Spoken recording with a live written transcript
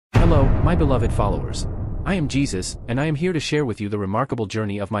Hello, my beloved followers. I am Jesus, and I am here to share with you the remarkable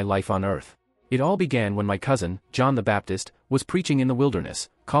journey of my life on earth. It all began when my cousin, John the Baptist, was preaching in the wilderness,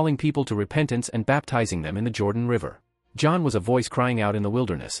 calling people to repentance and baptizing them in the Jordan River. John was a voice crying out in the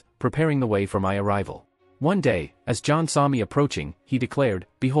wilderness, preparing the way for my arrival. One day, as John saw me approaching, he declared,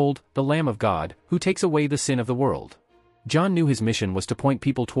 "Behold, the Lamb of God, who takes away the sin of the world." John knew his mission was to point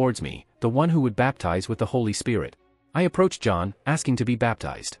people towards me, the one who would baptize with the Holy Spirit. I approached John, asking to be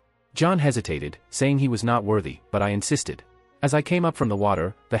baptized. John hesitated, saying he was not worthy, but I insisted. As I came up from the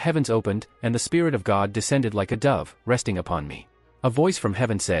water, the heavens opened, and the Spirit of God descended like a dove, resting upon me. A voice from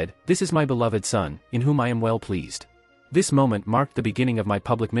heaven said, "This is my beloved Son, in whom I am well pleased." This moment marked the beginning of my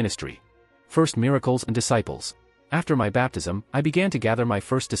public ministry. First miracles and disciples. After my baptism, I began to gather my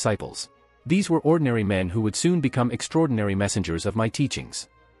first disciples. These were ordinary men who would soon become extraordinary messengers of my teachings.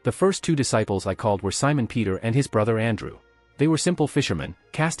 The first two disciples I called were Simon Peter and his brother Andrew. They were simple fishermen,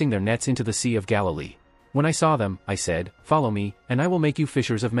 casting their nets into the Sea of Galilee. When I saw them, I said, "Follow me, and I will make you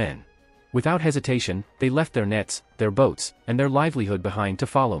fishers of men." Without hesitation, they left their nets, their boats, and their livelihood behind to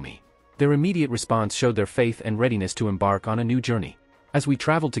follow me. Their immediate response showed their faith and readiness to embark on a new journey. As we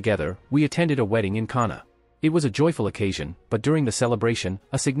traveled together, we attended a wedding in Cana. It was a joyful occasion, but during the celebration,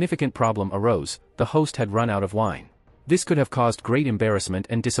 a significant problem arose: the host had run out of wine. This could have caused great embarrassment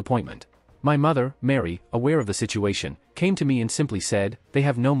and disappointment. My mother, Mary, aware of the situation, came to me and simply said, "They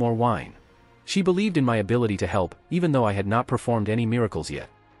have no more wine." She believed in my ability to help, even though I had not performed any miracles yet.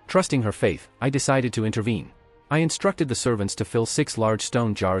 Trusting her faith, I decided to intervene. I instructed the servants to fill 6 large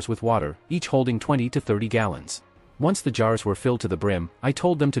stone jars with water, each holding 20 to 30 gallons. Once the jars were filled to the brim, I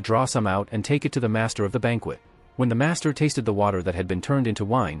told them to draw some out and take it to the master of the banquet. When the master tasted the water that had been turned into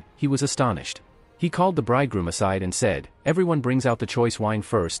wine, he was astonished. He called the bridegroom aside and said, "Everyone brings out the choice wine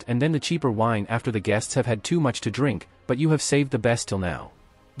first and then the cheaper wine after the guests have had too much to drink, but you have saved the best till now."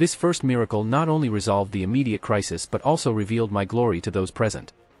 This first miracle not only resolved the immediate crisis but also revealed my glory to those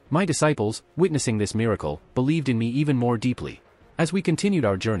present. My disciples, witnessing this miracle, believed in me even more deeply. As we continued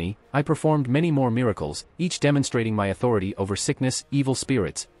our journey, I performed many more miracles, each demonstrating my authority over sickness, evil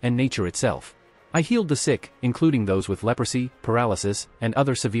spirits, and nature itself. I healed the sick, including those with leprosy, paralysis, and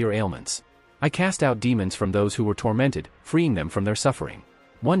other severe ailments. I cast out demons from those who were tormented, freeing them from their suffering.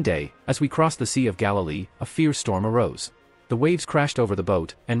 One day, as we crossed the Sea of Galilee, a fierce storm arose. The waves crashed over the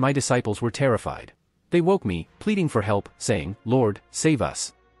boat, and my disciples were terrified. They woke me, pleading for help, saying, "Lord, save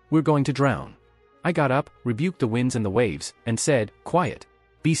us. We're going to drown." I got up, rebuked the winds and the waves, and said, "Quiet.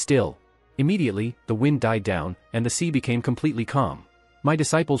 Be still." Immediately, the wind died down, and the sea became completely calm. My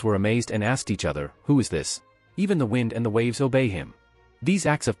disciples were amazed and asked each other, "Who is this? Even the wind and the waves obey him." These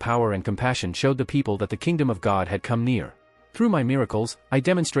acts of power and compassion showed the people that the kingdom of God had come near. Through my miracles, I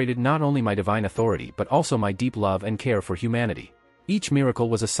demonstrated not only my divine authority but also my deep love and care for humanity. Each miracle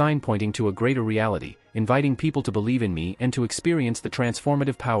was a sign pointing to a greater reality, inviting people to believe in me and to experience the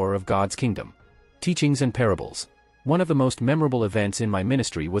transformative power of God's kingdom. Teachings and parables. One of the most memorable events in my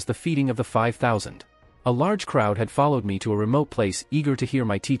ministry was the feeding of the 5,000. A large crowd had followed me to a remote place, eager to hear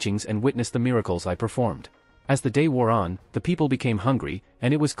my teachings and witness the miracles I performed. As the day wore on, the people became hungry,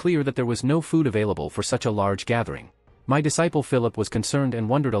 and it was clear that there was no food available for such a large gathering. My disciple Philip was concerned and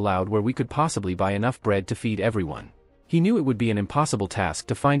wondered aloud where we could possibly buy enough bread to feed everyone. He knew it would be an impossible task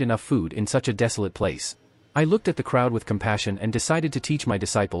to find enough food in such a desolate place. I looked at the crowd with compassion and decided to teach my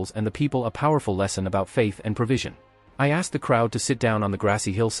disciples and the people a powerful lesson about faith and provision. I asked the crowd to sit down on the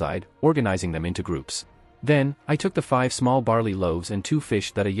grassy hillside, organizing them into groups. Then, I took the 5 small barley loaves and 2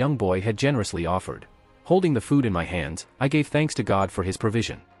 fish that a young boy had generously offered. Holding the food in my hands, I gave thanks to God for his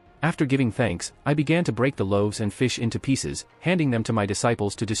provision. After giving thanks, I began to break the loaves and fish into pieces, handing them to my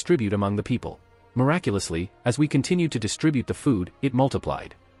disciples to distribute among the people. Miraculously, as we continued to distribute the food, it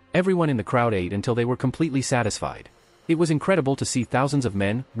multiplied. Everyone in the crowd ate until they were completely satisfied. It was incredible to see thousands of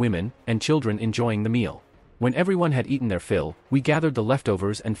men, women, and children enjoying the meal. When everyone had eaten their fill, we gathered the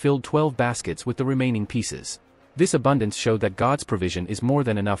leftovers and filled 12 baskets with the remaining pieces. This abundance showed that God's provision is more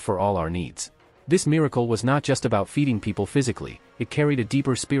than enough for all our needs. This miracle was not just about feeding people physically, it carried a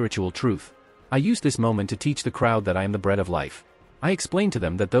deeper spiritual truth. I used this moment to teach the crowd that I am the bread of life. I explained to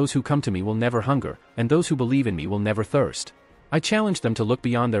them that those who come to me will never hunger, and those who believe in me will never thirst. I challenged them to look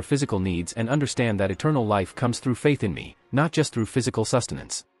beyond their physical needs and understand that eternal life comes through faith in me, not just through physical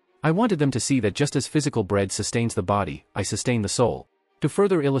sustenance. I wanted them to see that just as physical bread sustains the body, I sustain the soul. To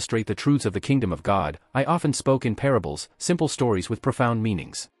further illustrate the truths of the kingdom of God, I often spoke in parables, simple stories with profound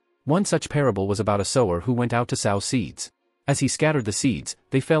meanings. One such parable was about a sower who went out to sow seeds. As he scattered the seeds,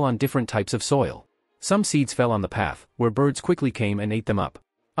 they fell on different types of soil. Some seeds fell on the path, where birds quickly came and ate them up.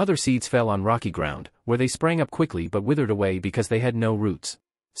 Other seeds fell on rocky ground, where they sprang up quickly but withered away because they had no roots.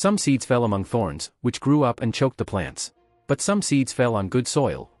 Some seeds fell among thorns, which grew up and choked the plants. But some seeds fell on good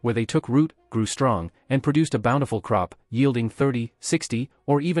soil, where they took root, grew strong, and produced a bountiful crop, yielding 30, 60,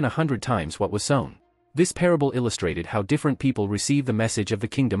 or even 100 times what was sown. This parable illustrated how different people receive the message of the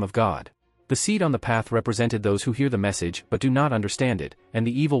kingdom of God. The seed on the path represented those who hear the message but do not understand it, and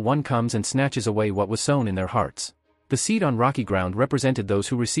the evil one comes and snatches away what was sown in their hearts. The seed on rocky ground represented those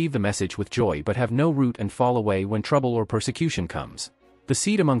who receive the message with joy but have no root and fall away when trouble or persecution comes. The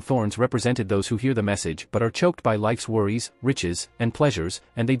seed among thorns represented those who hear the message but are choked by life's worries, riches, and pleasures,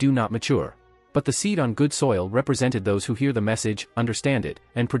 and they do not mature. But the seed on good soil represented those who hear the message, understand it,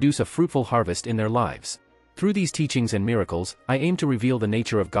 and produce a fruitful harvest in their lives. Through these teachings and miracles, I aim to reveal the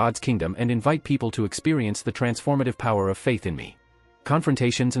nature of God's kingdom and invite people to experience the transformative power of faith in me.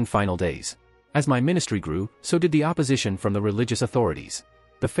 Confrontations and final days. As my ministry grew, so did the opposition from the religious authorities.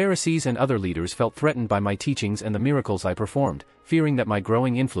 The Pharisees and other leaders felt threatened by my teachings and the miracles I performed, fearing that my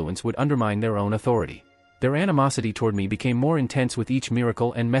growing influence would undermine their own authority. Their animosity toward me became more intense with each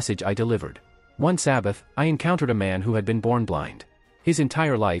miracle and message I delivered. One Sabbath, I encountered a man who had been born blind. His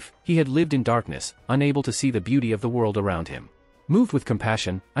entire life, he had lived in darkness, unable to see the beauty of the world around him. Moved with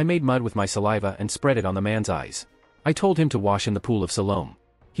compassion, I made mud with my saliva and spread it on the man's eyes. I told him to wash in the pool of Siloam.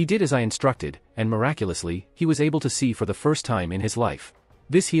 He did as I instructed, and miraculously, he was able to see for the first time in his life.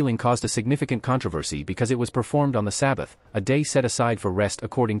 This healing caused a significant controversy because it was performed on the Sabbath, a day set aside for rest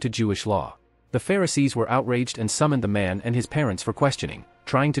according to Jewish law. The Pharisees were outraged and summoned the man and his parents for questioning,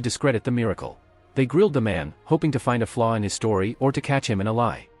 trying to discredit the miracle. They grilled the man, hoping to find a flaw in his story or to catch him in a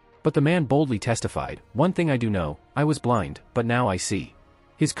lie. But the man boldly testified, "One thing I do know, I was blind, but now I see."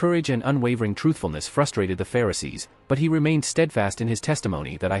 His courage and unwavering truthfulness frustrated the Pharisees, but he remained steadfast in his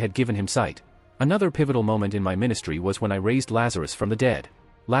testimony that I had given him sight. Another pivotal moment in my ministry was when I raised Lazarus from the dead.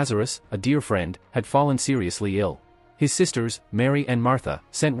 Lazarus, a dear friend, had fallen seriously ill. His sisters, Mary and Martha,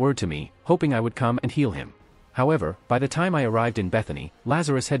 sent word to me, hoping I would come and heal him. However, by the time I arrived in Bethany,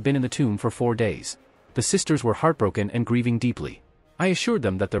 Lazarus had been in the tomb for 4 days. The sisters were heartbroken and grieving deeply. I assured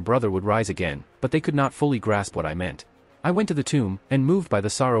them that their brother would rise again, but they could not fully grasp what I meant. I went to the tomb, and moved by the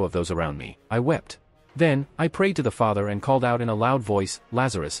sorrow of those around me, I wept. Then, I prayed to the Father and called out in a loud voice,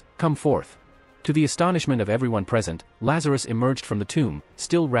 "Lazarus, come forth." To the astonishment of everyone present, Lazarus emerged from the tomb,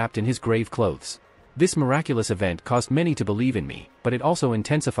 still wrapped in his grave clothes. This miraculous event caused many to believe in me, but it also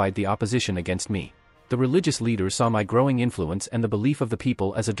intensified the opposition against me. The religious leaders saw my growing influence and the belief of the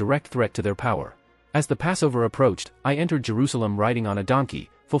people as a direct threat to their power. As the Passover approached, I entered Jerusalem riding on a donkey,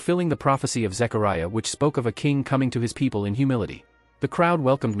 fulfilling the prophecy of Zechariah which spoke of a king coming to his people in humility. The crowd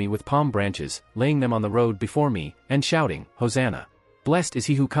welcomed me with palm branches, laying them on the road before me, and shouting, "Hosanna! Blessed is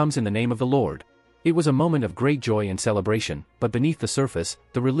he who comes in the name of the Lord." It was a moment of great joy and celebration, but beneath the surface,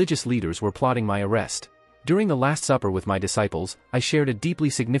 the religious leaders were plotting my arrest. During the Last Supper with my disciples, I shared a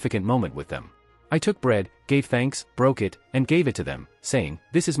deeply significant moment with them. I took bread, gave thanks, broke it, and gave it to them, saying,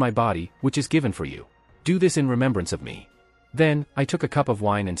 "This is my body, which is given for you. Do this in remembrance of me." Then, I took a cup of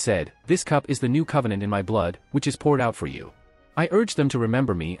wine and said, "This cup is the new covenant in my blood, which is poured out for you." I urged them to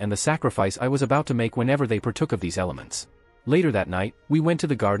remember me and the sacrifice I was about to make whenever they partook of these elements. Later that night, we went to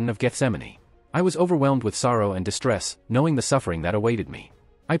the Garden of Gethsemane. I was overwhelmed with sorrow and distress, knowing the suffering that awaited me.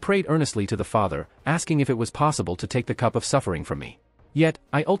 I prayed earnestly to the Father, asking if it was possible to take the cup of suffering from me. Yet,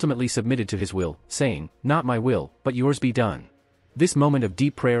 I ultimately submitted to his will, saying, "Not my will, but yours be done." This moment of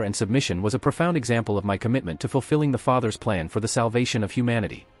deep prayer and submission was a profound example of my commitment to fulfilling the Father's plan for the salvation of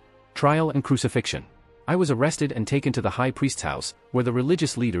humanity. Trial and crucifixion. I was arrested and taken to the high priest's house, where the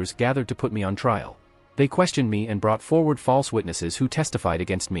religious leaders gathered to put me on trial. They questioned me and brought forward false witnesses who testified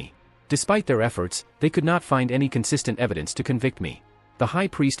against me. Despite their efforts, they could not find any consistent evidence to convict me. The high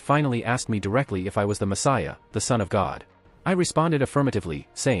priest finally asked me directly if I was the Messiah, the Son of God. I responded affirmatively,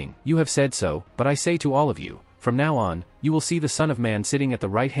 saying, "You have said so, but I say to all of you, from now on, you will see the Son of Man sitting at the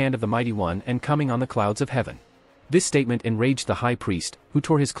right hand of the Mighty One and coming on the clouds of heaven." This statement enraged the high priest, who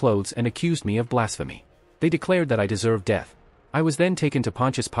tore his clothes and accused me of blasphemy. They declared that I deserved death. I was then taken to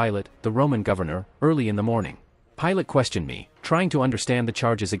Pontius Pilate, the Roman governor, early in the morning. Pilate questioned me, trying to understand the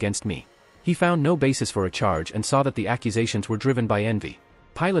charges against me. He found no basis for a charge and saw that the accusations were driven by envy.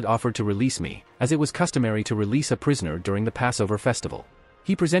 Pilate offered to release me, as it was customary to release a prisoner during the Passover festival.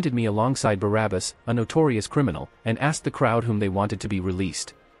 He presented me alongside Barabbas, a notorious criminal, and asked the crowd whom they wanted to be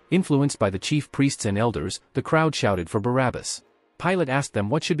released. Influenced by the chief priests and elders, the crowd shouted for Barabbas. Pilate asked them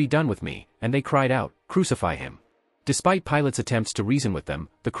what should be done with me, and they cried out, "Crucify him." Despite Pilate's attempts to reason with them,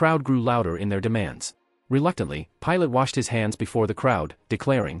 the crowd grew louder in their demands. Reluctantly, Pilate washed his hands before the crowd,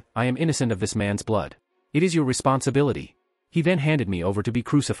 declaring, "I am innocent of this man's blood. It is your responsibility." He then handed me over to be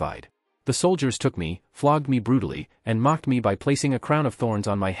crucified. The soldiers took me, flogged me brutally, and mocked me by placing a crown of thorns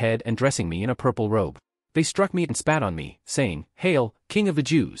on my head and dressing me in a purple robe. They struck me and spat on me, saying, "Hail, King of the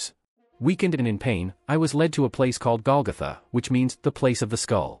Jews!" Weakened and in pain, I was led to a place called Golgotha, which means the place of the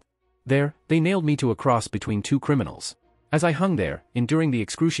skull. There, they nailed me to a cross between two criminals. As I hung there, enduring the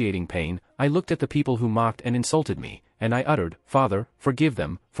excruciating pain, I looked at the people who mocked and insulted me, and I uttered, "Father, forgive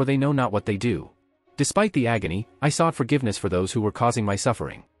them, for they know not what they do." Despite the agony, I sought forgiveness for those who were causing my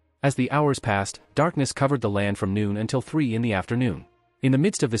suffering. As the hours passed, darkness covered the land from noon until 3 in the afternoon. In the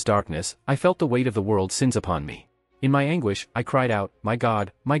midst of this darkness, I felt the weight of the world's sins upon me. In my anguish, I cried out, my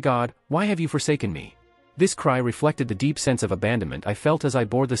God, why have you forsaken me?" This cry reflected the deep sense of abandonment I felt as I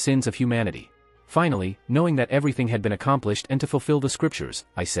bore the sins of humanity. Finally, knowing that everything had been accomplished and to fulfill the scriptures,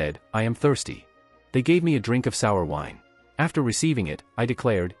 I said, "I am thirsty." They gave me a drink of sour wine. After receiving it, I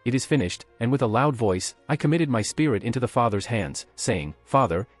declared, "It is finished," and with a loud voice, I committed my spirit into the Father's hands, saying,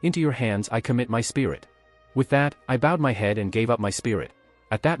 "Father, into your hands I commit my spirit." With that, I bowed my head and gave up my spirit.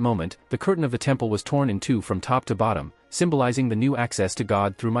 At that moment, the curtain of the temple was torn in two from top to bottom, symbolizing the new access to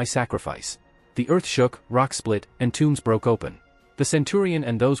God through my sacrifice. The earth shook, rocks split, and tombs broke open. The centurion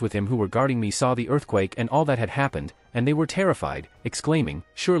and those with him who were guarding me saw the earthquake and all that had happened, and they were terrified, exclaiming,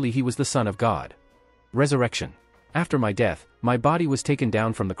 "Surely he was the Son of God." Resurrection. After my death, my body was taken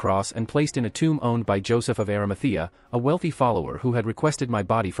down from the cross and placed in a tomb owned by Joseph of Arimathea, a wealthy follower who had requested my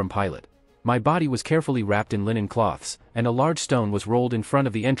body from Pilate. My body was carefully wrapped in linen cloths, and a large stone was rolled in front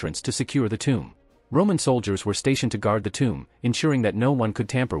of the entrance to secure the tomb. Roman soldiers were stationed to guard the tomb, ensuring that no one could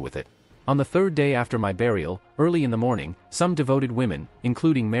tamper with it. On the 3rd day after my burial, early in the morning, some devoted women,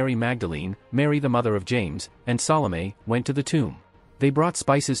 including Mary Magdalene, Mary the mother of James, and Salome, went to the tomb. They brought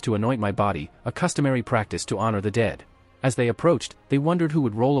spices to anoint my body, a customary practice to honor the dead. As they approached, they wondered who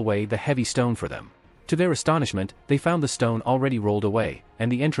would roll away the heavy stone for them. To their astonishment, they found the stone already rolled away,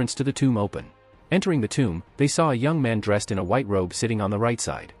 and the entrance to the tomb open. Entering the tomb, they saw a young man dressed in a white robe sitting on the right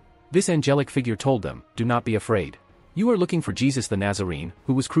side. This angelic figure told them, "Do not be afraid. You are looking for Jesus the Nazarene,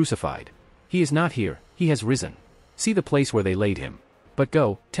 who was crucified. He is not here, he has risen. See the place where they laid him. But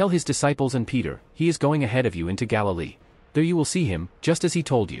go, tell his disciples and Peter, he is going ahead of you into Galilee. There you will see him, just as he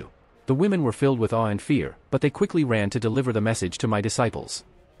told you." The women were filled with awe and fear, but they quickly ran to deliver the message to my disciples.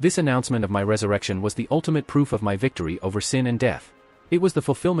 This announcement of my resurrection was the ultimate proof of my victory over sin and death. It was the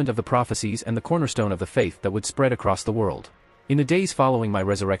fulfillment of the prophecies and the cornerstone of the faith that would spread across the world. In the days following my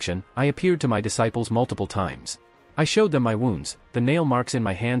resurrection, I appeared to my disciples multiple times. I showed them my wounds, the nail marks in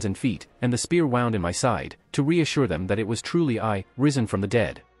my hands and feet, and the spear wound in my side, to reassure them that it was truly I, risen from the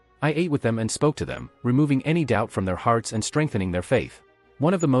dead. I ate with them and spoke to them, removing any doubt from their hearts and strengthening their faith.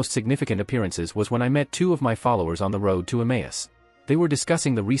 One of the most significant appearances was when I met 2 of my followers on the road to Emmaus. They were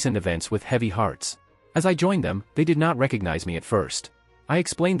discussing the recent events with heavy hearts. As I joined them, they did not recognize me at first. I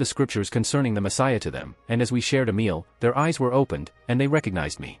explained the scriptures concerning the Messiah to them, and as we shared a meal, their eyes were opened, and they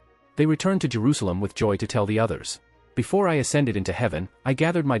recognized me. They returned to Jerusalem with joy to tell the others. Before I ascended into heaven, I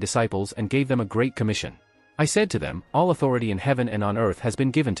gathered my disciples and gave them a great commission. I said to them, "All authority in heaven and on earth has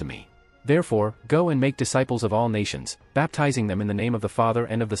been given to me. Therefore, go and make disciples of all nations, baptizing them in the name of the Father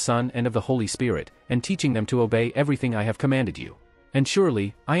and of the Son and of the Holy Spirit, and teaching them to obey everything I have commanded you. And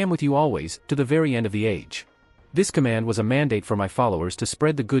surely, I am with you always, to the very end of the age." This command was a mandate for my followers to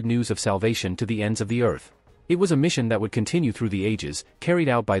spread the good news of salvation to the ends of the earth. It was a mission that would continue through the ages, carried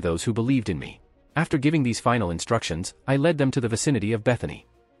out by those who believed in me. After giving these final instructions, I led them to the vicinity of Bethany.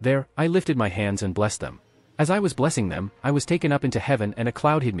 There, I lifted my hands and blessed them. As I was blessing them, I was taken up into heaven and a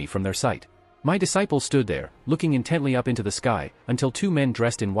cloud hid me from their sight. My disciples stood there, looking intently up into the sky, until 2 men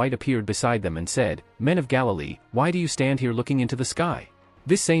dressed in white appeared beside them and said, "Men of Galilee, why do you stand here looking into the sky?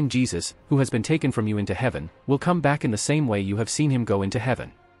 This same Jesus, who has been taken from you into heaven, will come back in the same way you have seen him go into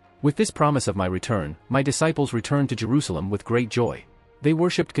heaven." With this promise of my return, my disciples returned to Jerusalem with great joy. They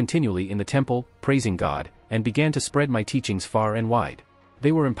worshipped continually in the temple, praising God, and began to spread my teachings far and wide.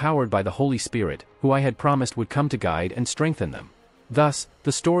 They were empowered by the Holy Spirit, who I had promised would come to guide and strengthen them. Thus,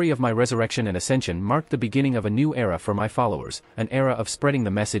 the story of my resurrection and ascension marked the beginning of a new era for my followers, an era of spreading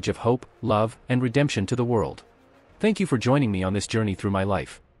the message of hope, love, and redemption to the world. Thank you for joining me on this journey through my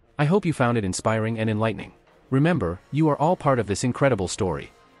life. I hope you found it inspiring and enlightening. Remember, you are all part of this incredible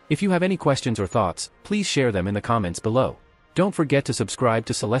story. If you have any questions or thoughts, please share them in the comments below. Don't forget to subscribe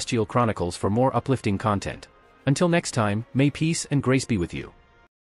to Celestial Chronicles for more uplifting content. Until next time, may peace and grace be with you.